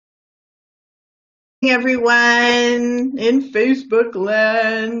Everyone in Facebook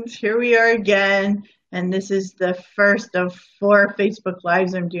land. Here we are again. And this is the first of 4 Facebook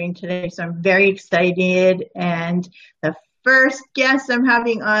Lives I'm doing today. So I'm very excited. And the first guest I'm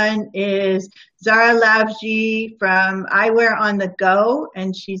having on is Zarha Lavji from Eyewear on the Go.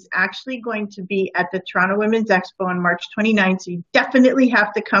 And she's actually going to be at the Toronto Women's Expo on March 29th. So you definitely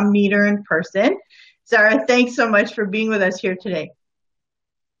have to come meet her in person. Zarha, thanks so much for being with us here today.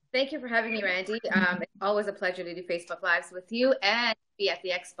 Thank you for having me, Randy. It's always a pleasure to do Facebook Lives with you and be at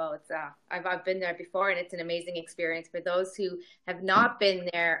the expo. I've been there before, and it's an amazing experience. For those who have not been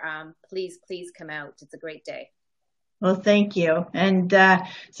there, please come out. It's a great day. Well, thank you. And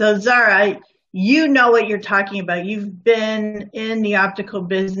so, Zarha, you know what you're talking about. You've been in the optical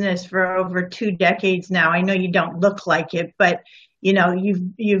business for over 2 decades now. I know you don't look like it, but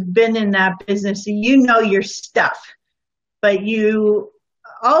you've been in that business, so you know your stuff. But you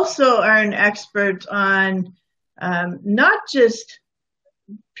also are an expert on not just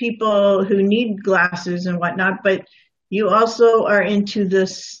people who need glasses and whatnot, but you also are into the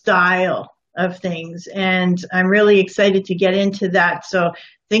style of things. And I'm really excited to get into that. So I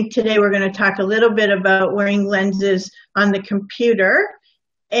think today we're going to talk a little bit about wearing lenses on the computer.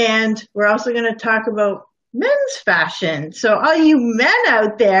 And we're also going to talk about men's fashion. So all you men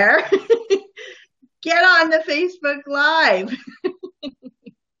out there, get on the Facebook Live.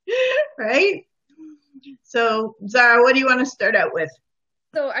 Right? So, Zarha, what do you want to start out with?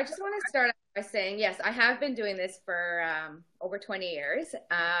 So I just want to start out by saying, yes, I have been doing this for over 20 years.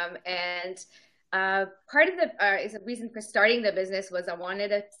 Part of the reason for starting the business was I wanted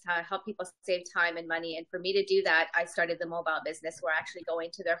to help people save time and money. And for me to do that, I started the mobile business where I actually go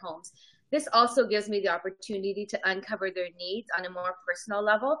into their homes. This also gives me the opportunity to uncover their needs on a more personal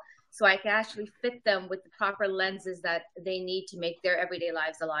level, so I can actually fit them with the proper lenses that they need to make their everyday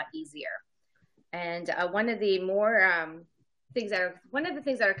lives a lot easier. And one of the things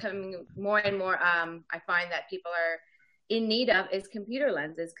that are coming more and more, I find that people are in need of is computer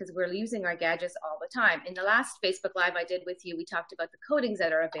lenses, because we're using our gadgets all the time. In the last Facebook Live I did with you, we talked about the coatings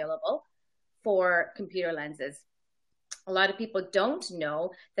that are available for computer lenses. A lot of people don't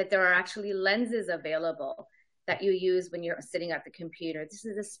know that there are actually lenses available that you use when you're sitting at the computer. This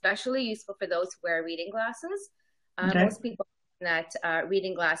is especially useful for those who wear reading glasses. Okay. Most people that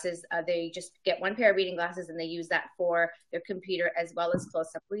reading glasses, they just get one pair of reading glasses and they use that for their computer as well as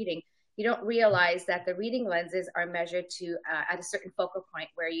close-up reading. You don't realize that the reading lenses are measured to at a certain focal point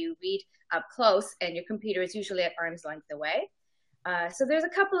where you read up close, and your computer is usually at arm's length away. So there's a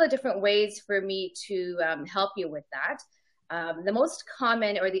couple of different ways for me to help you with that. The most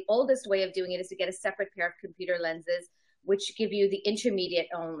common or the oldest way of doing it is to get a separate pair of computer lenses, which give you the intermediate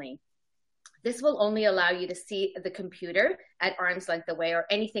only. This will only allow you to see the computer at arm's length away, or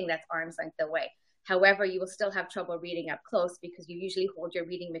anything that's arm's length away. However, you will still have trouble reading up close because you usually hold your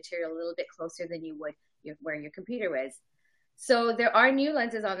reading material a little bit closer than you would where your computer is. So there are new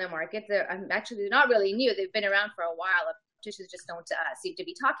lenses on the market. They're not really new. They've been around for a while. Opticians just don't seem to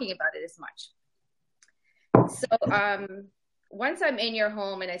be talking about it as much. So once I'm in your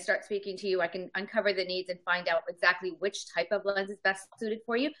home and I start speaking to you, I can uncover the needs and find out exactly which type of lens is best suited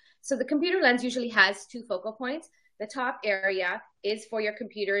for you. So the computer lens usually has 2 focal points. The top area is for your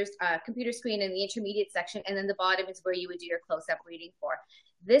computer screen in the intermediate section, and then the bottom is where you would do your close-up reading for.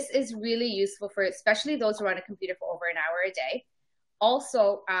 This is really useful for especially those who are on a computer for over an hour a day.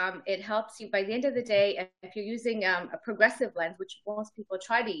 Also, it helps you by the end of the day. If you're using a progressive lens, which most people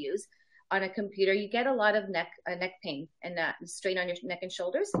try to use on a computer, you get a lot of neck pain and strain on your neck and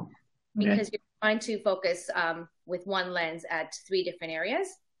shoulders, because you're trying to focus with one lens at 3 different areas.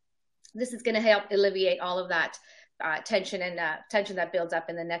 This is going to help alleviate all of that tension that builds up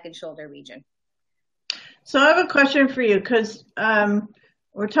in the neck and shoulder region. So I have a question for you, because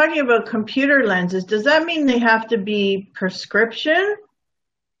we're talking about computer lenses. Does that mean they have to be prescription?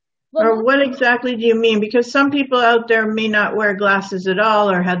 Well, or what exactly do you mean? Because some people out there may not wear glasses at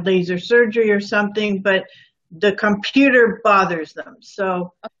all or had laser surgery or something, but the computer bothers them.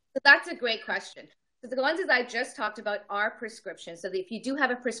 So that's a great question. So the lenses I just talked about are prescription. So if you do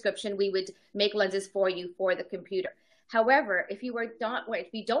have a prescription, we would make lenses for you for the computer. However, if you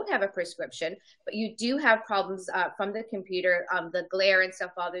don't have a prescription, but you do have problems from the computer, the glare and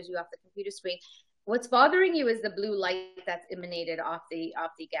stuff bothers you off the computer screen, what's bothering you is the blue light that's emanated off the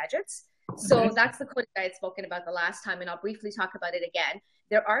gadgets. So that's the coating I had spoken about the last time, and I'll briefly talk about it again.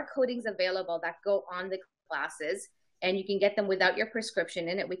 There are coatings available that go on the glasses, and you can get them without your prescription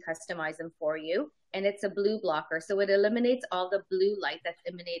in it. We customize them for you. And it's a blue blocker. So it eliminates all the blue light that's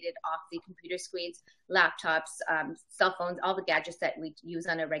emanated off the computer screens, laptops, cell phones, all the gadgets that we use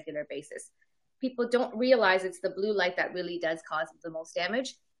on a regular basis. people don't realize it's the blue light that really does cause the most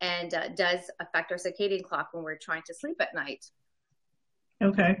damage and does affect our circadian clock when we're trying to sleep at night.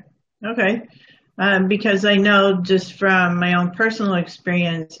 Okay. Okay. Because I know just from my own personal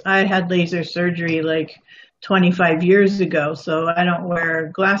experience, I had laser surgery like 25 years ago, so I don't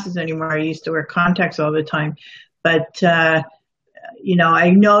wear glasses anymore. I used to wear contacts all the time. But, I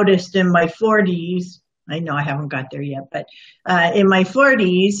noticed in my 40s, I know I haven't got there yet, but in my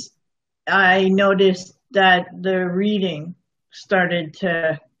 40s, I noticed that the reading started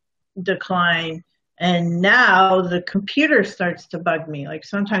to decline. And now the computer starts to bug me. Like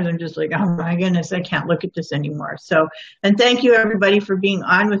sometimes I'm just like, oh my goodness, I can't look at this anymore. So, and thank you everybody for being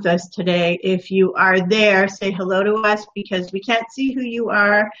on with us today. If you are there, say hello to us because we can't see who you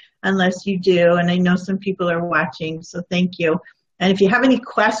are unless you do. And I know some people are watching, so thank you. And if you have any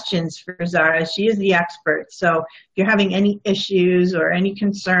questions for Zarha, she is the expert. So if you're having any issues or any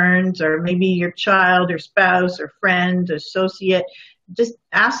concerns, or maybe your child or spouse or friend, associate, just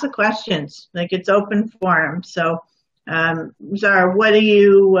ask the questions. Like it's open forum. So, Zarha, what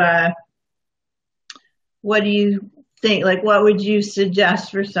do you think? Like, what would you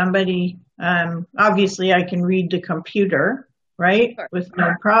suggest for somebody? Obviously, I can read the computer, right, with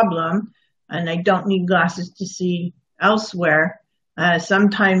no problem, and I don't need glasses to see elsewhere.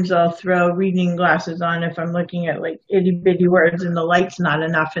 Sometimes I'll throw reading glasses on if I'm looking at like itty bitty words and the light's not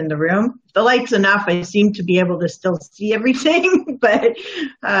enough in the room. If the light's enough, I seem to be able to still see everything. But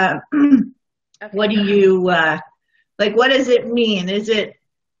what do you, what does it mean? Is it,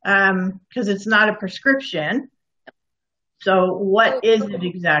 because it's not a prescription. So what is it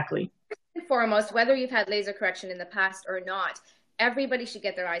exactly? Foremost, whether you've had laser correction in the past or not, everybody should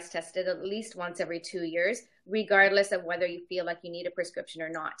get their eyes tested at least once every 2 years, regardless of whether you feel like you need a prescription or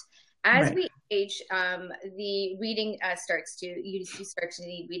not. As we age, the reading you start to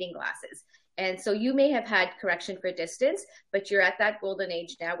need reading glasses. And so you may have had correction for distance, but you're at that golden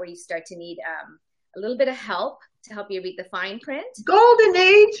age now where you start to need a little bit of help to help you read the fine print. Golden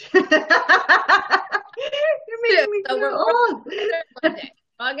age? You're making me feel old. We're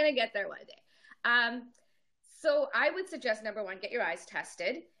all going to get there one day. So I would suggest, number one, get your eyes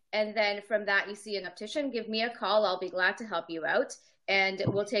tested. And then from that, you see an optician, give me a call. I'll be glad to help you out. And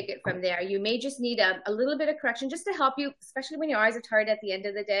we'll take it from there. You may just need a little bit of correction just to help you, especially when your eyes are tired at the end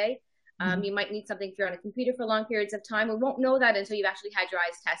of the day. You might need something if you're on a computer for long periods of time. We won't know that until you've actually had your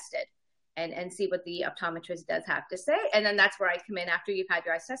eyes tested and see what the optometrist does have to say. And then that's where I come in after you've had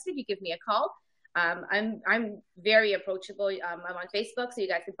your eyes tested. You give me a call. I'm very approachable. I'm on Facebook, so you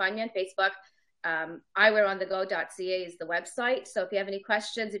guys can find me on Facebook. eyewearonthego.ca is the website. So if you have any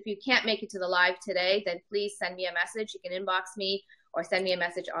questions, if you can't make it to the live today, then please send me a message. You can inbox me or send me a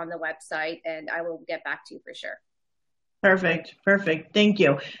message on the website and I will get back to you for sure. Perfect. Thank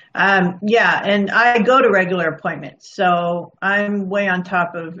you. Yeah, and I go to regular appointments, so I'm way on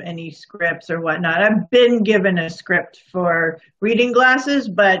top of any scripts or whatnot. I've been given a script for reading glasses,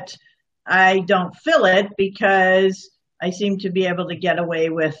 but I don't fill it because I seem to be able to get away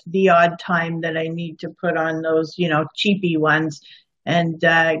with the odd time that I need to put on those, cheapy ones and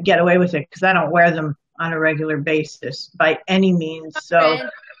get away with it because I don't wear them on a regular basis by any means. So,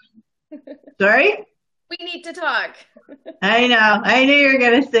 sorry? We need to talk. I know. I knew you were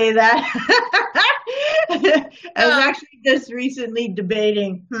going to say that. I was actually just recently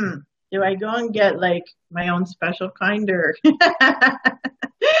debating, do I go and get like my own special kind or?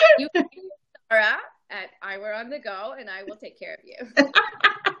 You can Zarha at Eyewear on the Go and I will take care of you.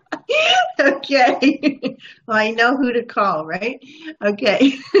 Okay. Well, I know who to call, right?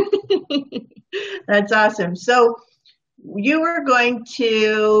 Okay. That's awesome. So you were going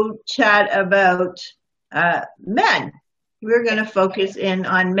to chat about men. We're going to focus in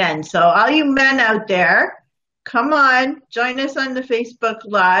on men. So all you men out there, come on, join us on the Facebook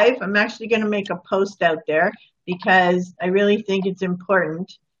Live. I'm actually going to make a post out there because I really think it's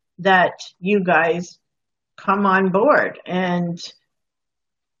important that you guys come on board and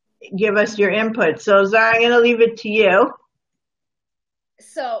give us your input. So Zarha, I'm going to leave it to you.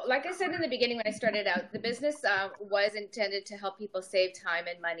 So like I said in the beginning when I started out, the business was intended to help people save time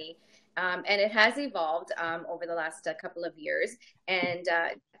and money. And it has evolved over the last couple of years. And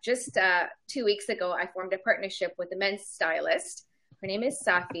just 2 weeks ago, I formed a partnership with a men's stylist. Her name is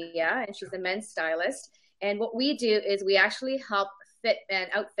Safia, and she's a men's stylist. And what we do is we actually help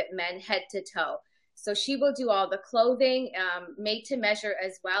outfit men head to toe. So she will do all the clothing made to measure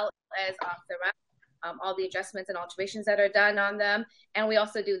as well as off the rack. All the adjustments and alterations that are done on them. And we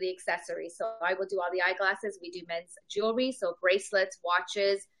also do the accessories. So I will do all the eyeglasses. We do men's jewelry, so bracelets,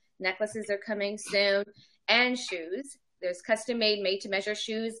 watches, necklaces are coming soon, and shoes. There's custom made to measure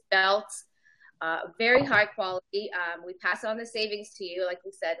shoes, belts, very high quality. We pass on the savings to you. Like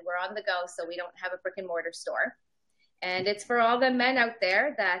we said, we're on the go, so we don't have a brick and mortar store. And it's for all the men out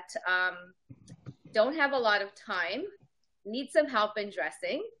there that don't have a lot of time, need some help in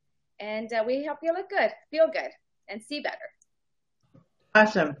dressing, and we help you look good, feel good, and see better.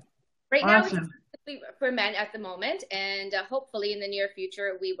 Awesome. Right now, Awesome. it's for men at the moment, and hopefully in the near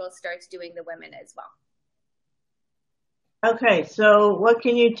future, we will start doing the women as well. Okay, so what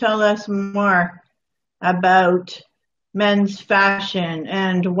can you tell us more about men's fashion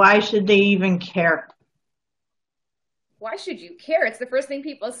and why should they even care? Why should you care? It's the first thing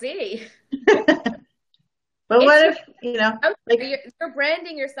people see. But what if, like, you're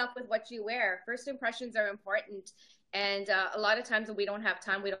branding yourself with what you wear. First impressions are important. And a lot of times when we don't have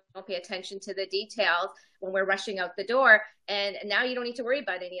time, we don't pay attention to the details when we're rushing out the door. And now you don't need to worry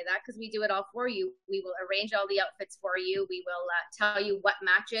about any of that because we do it all for you. We will arrange all the outfits for you. We will tell you what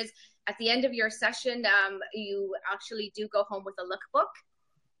matches. At the end of your session, you actually do go home with a lookbook,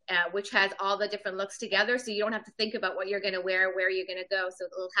 which has all the different looks together. So you don't have to think about what you're going to wear, where you're going to go. So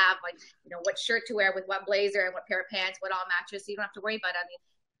it'll have like, what shirt to wear with what blazer and what pair of pants, what all matches. So you don't have to worry about it.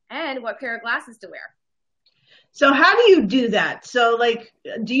 And what pair of glasses to wear. So how do you do that? So like,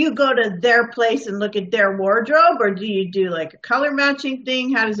 do you go to their place and look at their wardrobe, or do you do like a color matching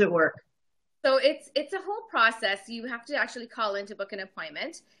thing? How does it work? So it's a whole process. You have to actually call in to book an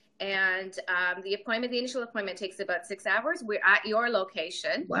appointment. And the initial appointment takes about 6 hours. We're at your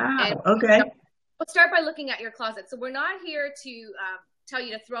location. Wow. Okay. We'll start by looking at your closet. So we're not here to tell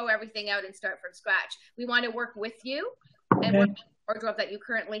you to throw everything out and start from scratch. We want to work with you and work with the wardrobe that you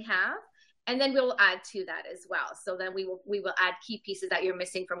currently have. And then we'll add to that as well. So then we will add key pieces that you're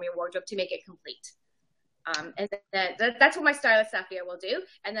missing from your wardrobe to make it complete. And that's what my stylist Safia will do.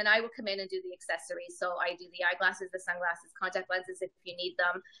 And then I will come in and do the accessories. So I do the eyeglasses, the sunglasses, contact lenses if you need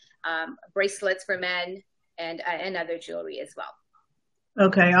them, bracelets for men, and other jewelry as well.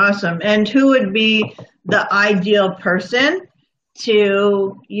 Okay, awesome. And who would be the ideal person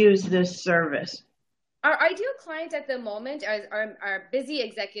to use this service? Our ideal client at the moment are busy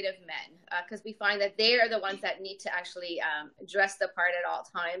executive men because we find that they are the ones that need to actually dress the part at all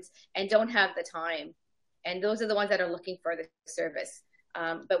times and don't have the time. And those are the ones that are looking for the service.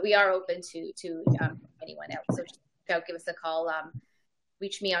 But we are open to anyone else. So give us a call.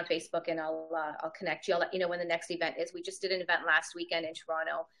 Reach me on Facebook and I'll connect you. I'll let you know when the next event is. We just did an event last weekend in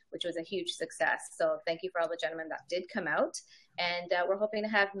Toronto, which was a huge success. So thank you for all the gentlemen that did come out. And we're hoping to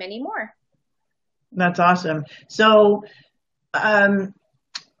have many more. That's awesome. So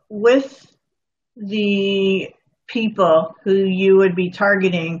with the people who you would be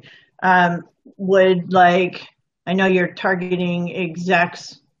targeting, I know you're targeting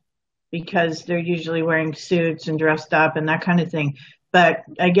execs because they're usually wearing suits and dressed up and that kind of thing. But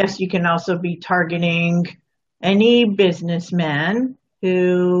I guess you can also be targeting any businessman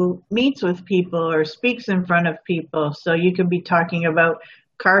who meets with people or speaks in front of people. So you could be talking about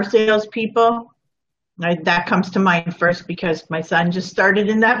car salespeople. That comes to mind first because my son just started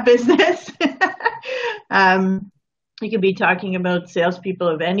in that business. You could be talking about salespeople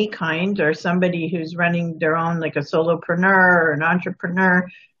of any kind or somebody who's running their own, like a solopreneur or an entrepreneur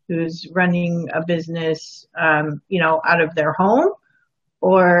who's running a business, out of their home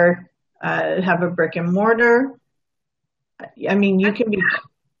or have a brick and mortar. I mean, you can be...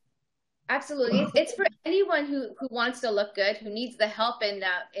 Absolutely. It's for anyone who wants to look good, who needs the help in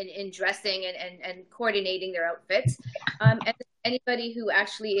dressing and coordinating their outfits. And anybody who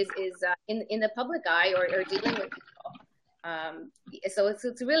actually is in the public eye or dealing with people. So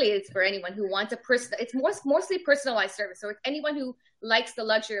it's for anyone who wants it's mostly personalized service. So it's anyone who likes the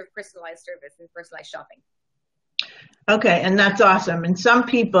luxury of personalized service and personalized shopping. Okay, and that's awesome. And some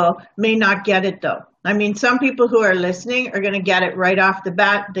people may not get it though. I mean, some people who are listening are going to get it right off the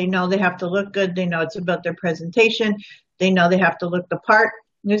bat. They know they have to look good. They know it's about their presentation. They know they have to look the part.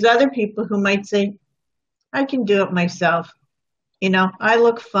 There's other people who might say, I can do it myself. I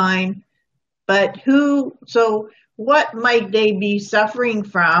look fine. But what might they be suffering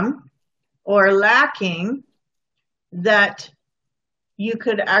from or lacking that you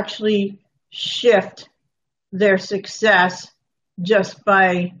could actually shift their success just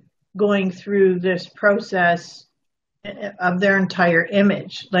by going through this process of their entire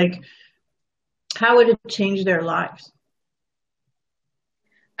image? Like, how would it change their lives?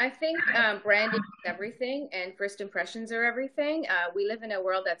 I think branding is everything and first impressions are everything. We live in a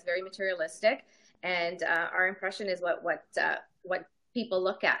world that's very materialistic and our impression is what people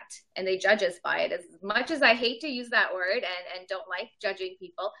look at, and they judge us by it. As much as I hate to use that word and don't like judging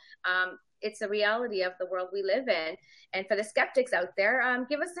people, it's a reality of the world we live in. And for the skeptics out there,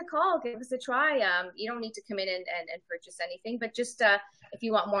 give us a call, give us a try. You don't need to come in and purchase anything, but just if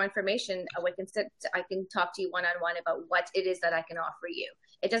you want more information, I can talk to you one-on-one about what it is that I can offer you.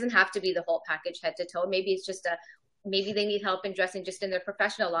 It doesn't have to be the whole package head to toe. Maybe it's just maybe they need help in dressing just in their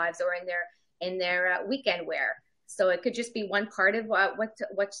professional lives or in their weekend wear. So it could just be one part of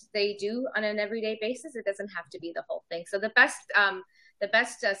what they do on an everyday basis. It doesn't have to be the whole thing. So the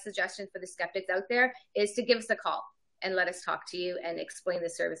best suggestion for the skeptics out there is to give us a call and let us talk to you and explain the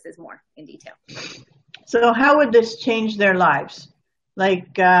services more in detail. So how would this change their lives? Like,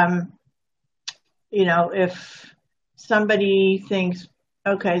 if somebody thinks,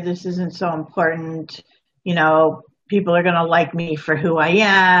 okay, this isn't so important, people are going to like me for who I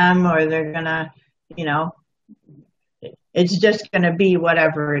am, or they're going to, it's just going to be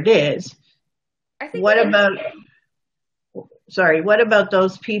whatever it is. What about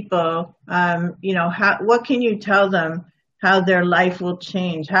those people? What can you tell them how their life will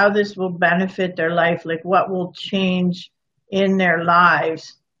change, how this will benefit their life? Like what will change in their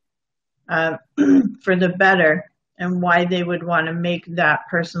lives for the better, and why they would want to make that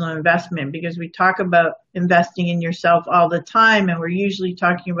personal investment? Because we talk about investing in yourself all the time, and we're usually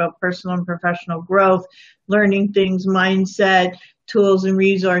talking about personal and professional growth, learning things, mindset, tools and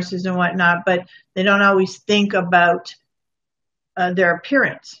resources and whatnot, but they don't always think about their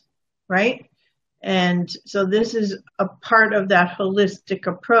appearance, right? And so this is a part of that holistic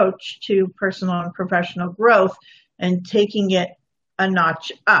approach to personal and professional growth and taking it a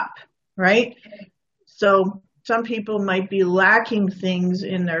notch up, right? So some people might be lacking things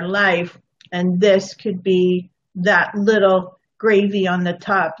in their life, and this could be that little gravy on the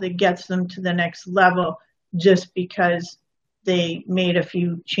top that gets them to the next level just because they made a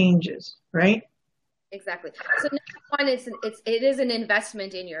few changes, right? Exactly. So number one, it is an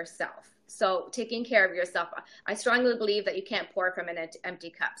investment in yourself. So taking care of yourself. I strongly believe that you can't pour from an empty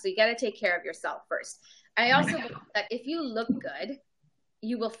cup. So you got to take care of yourself first. I also believe that if you look good,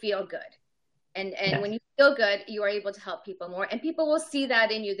 you will feel good. And yes. When you feel good, you are able to help people more, and people will see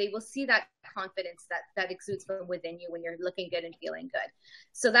that in you. They will see that confidence that exudes from within you when you're looking good and feeling good.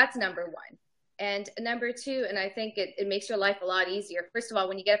 So that's number one. And number two, and I think it makes your life a lot easier. First of all,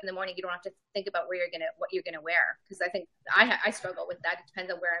 when you get up in the morning, you don't have to think about what you're gonna wear, because I think I struggle with that. It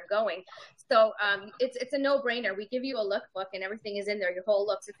depends on where I'm going. So it's a no-brainer. We give you a lookbook, and everything is in there, your whole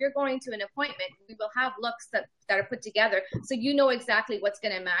looks. If you're going to an appointment, we will have looks that are put together, so you know exactly what's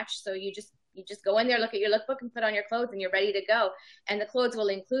going to match. So you just go in there, look at your lookbook, and put on your clothes, and you're ready to go. And the clothes will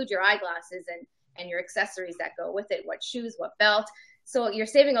include your eyeglasses and your accessories that go with it, what shoes, what belt. So you're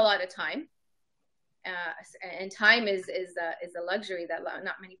saving a lot of time. And time is a luxury that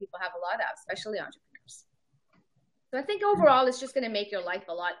not many people have a lot of, especially entrepreneurs. So I think overall, it's just going to make your life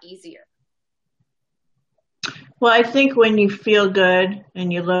a lot easier. Well, I think when you feel good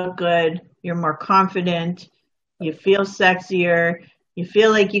and you look good, you're more confident, you feel sexier, you feel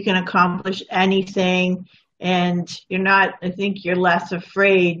like you can accomplish anything, and I think you're less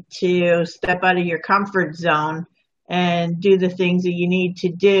afraid to step out of your comfort zone and do the things that you need to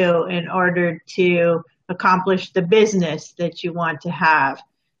do in order to accomplish the business that you want to have.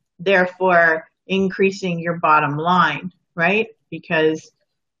 Therefore, increasing your bottom line, right? Because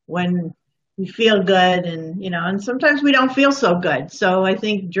when you feel good and sometimes we don't feel so good. So I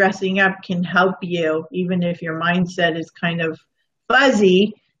think dressing up can help you, even if your mindset is kind of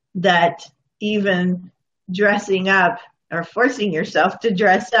fuzzy, that even dressing up or forcing yourself to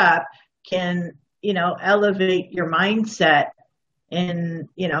dress up can elevate your mindset in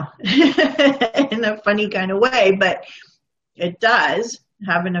in a funny kind of way, but it does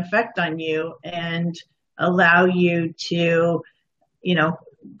have an effect on you and allow you to,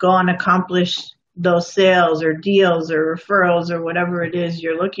 go and accomplish those sales or deals or referrals or whatever it is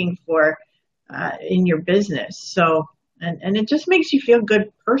you're looking for in your business. So, and it just makes you feel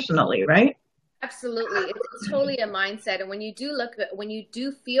good personally, right? Absolutely. It's totally a mindset. And when you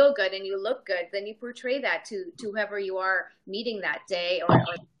do feel good and you look good, then you portray that to whoever you are meeting that day or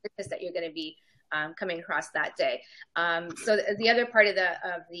the business that you're going to be coming across that day. So the other part of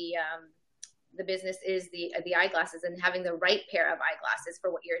the business is the eyeglasses, and having the right pair of eyeglasses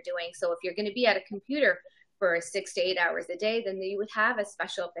for what you're doing. So if you're going to be at a computer for 6 to 8 hours a day, then you would have a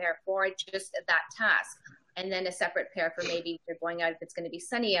special pair for just that task. And then a separate pair for maybe if you're going out, if it's going to be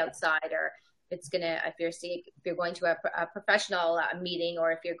sunny outside, or if you're going to a professional meeting,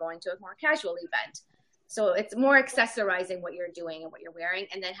 or if you're going to a more casual event. So it's more accessorizing what you're doing and what you're wearing,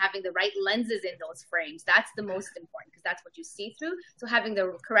 and then having the right lenses in those frames. That's the most important because that's what you see through. So having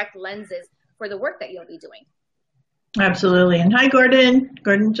the correct lenses for the work that you'll be doing. Absolutely. And hi, Gordon.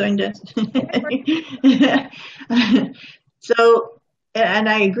 Gordon joined us. So, and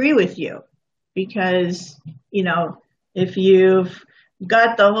I agree with you because, you know, if you've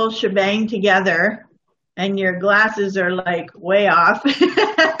got the whole shebang together and your glasses are like way off,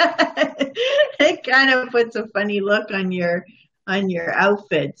 it kind of puts a funny look on your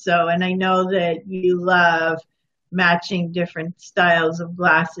outfit. So, and I know that you love matching different styles of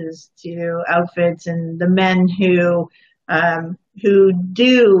glasses to outfits, and the men who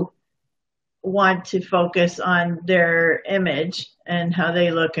do want to focus on their image and how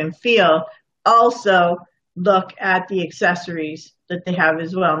they look and feel also look at the accessories that they have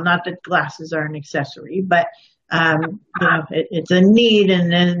as well. Not that glasses are an accessory, but you know, it's a need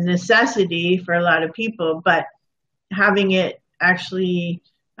and a necessity for a lot of people, but having it actually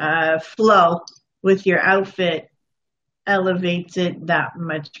flow with your outfit elevates it that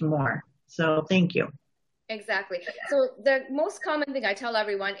much more. So thank you. Exactly. So the most common thing I tell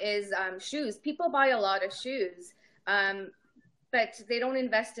everyone is shoes. People buy a lot of shoes, but they don't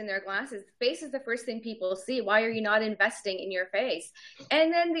invest in their glasses. Face is the first thing people see. Why are you not investing in your face?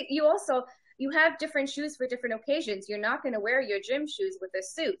 And then you have different shoes for different occasions. You're not going to wear your gym shoes with a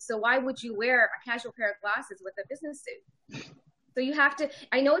suit. So why would you wear a casual pair of glasses with a business suit? So you have to,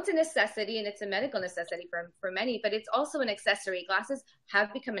 I know it's a necessity and it's a medical necessity for many, but it's also an accessory. Glasses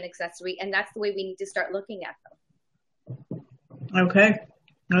have become an accessory, and that's the way we need to start looking at them. Okay.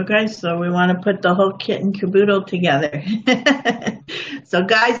 So we want to put the whole kit and caboodle together. So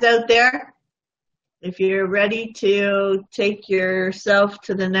guys out there, if you're ready to take yourself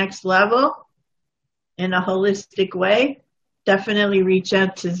to the next level in a holistic way, definitely reach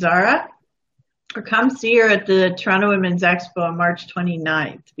out to Zarha. Or come see her at the Toronto Women's Expo on March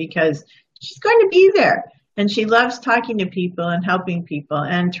 29th because she's going to be there. And she loves talking to people and helping people.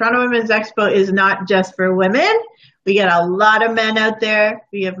 And Toronto Women's Expo is not just for women. We get a lot of men out there.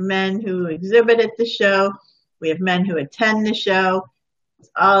 We have men who exhibit at the show. We have men who attend the show.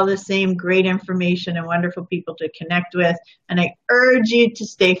 It's all the same great information and wonderful people to connect with. And I urge you to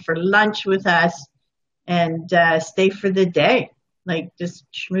stay for lunch with us and stay for the day. Like just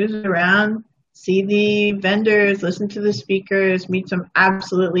schmooze around. See the vendors, listen to the speakers, meet some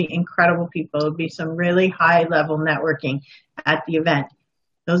absolutely incredible people. It'll be some really high level networking at the event.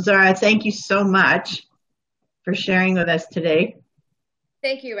 So Zarha, thank you so much for sharing with us today.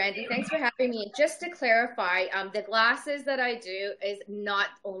 Thank you, Randy. Thanks for having me. Just to clarify, the glasses that I do is not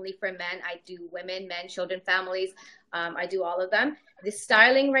only for men. I do women, men, children, families. I do all of them. The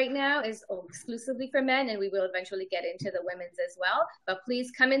styling right now is exclusively for men, and we will eventually get into the women's as well. But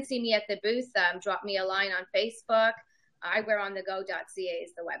please come and see me at the booth. Drop me a line on Facebook. iwearonthego.ca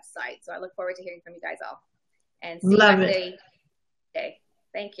is the website. So I look forward to hearing from you guys all. And see you at the day.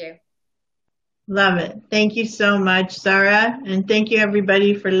 Thank you. Love it. Thank you so much, Zarha. And thank you,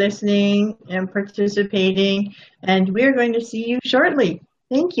 everybody, for listening and participating. And we're going to see you shortly.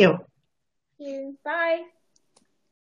 Thank you. Thank you. Bye.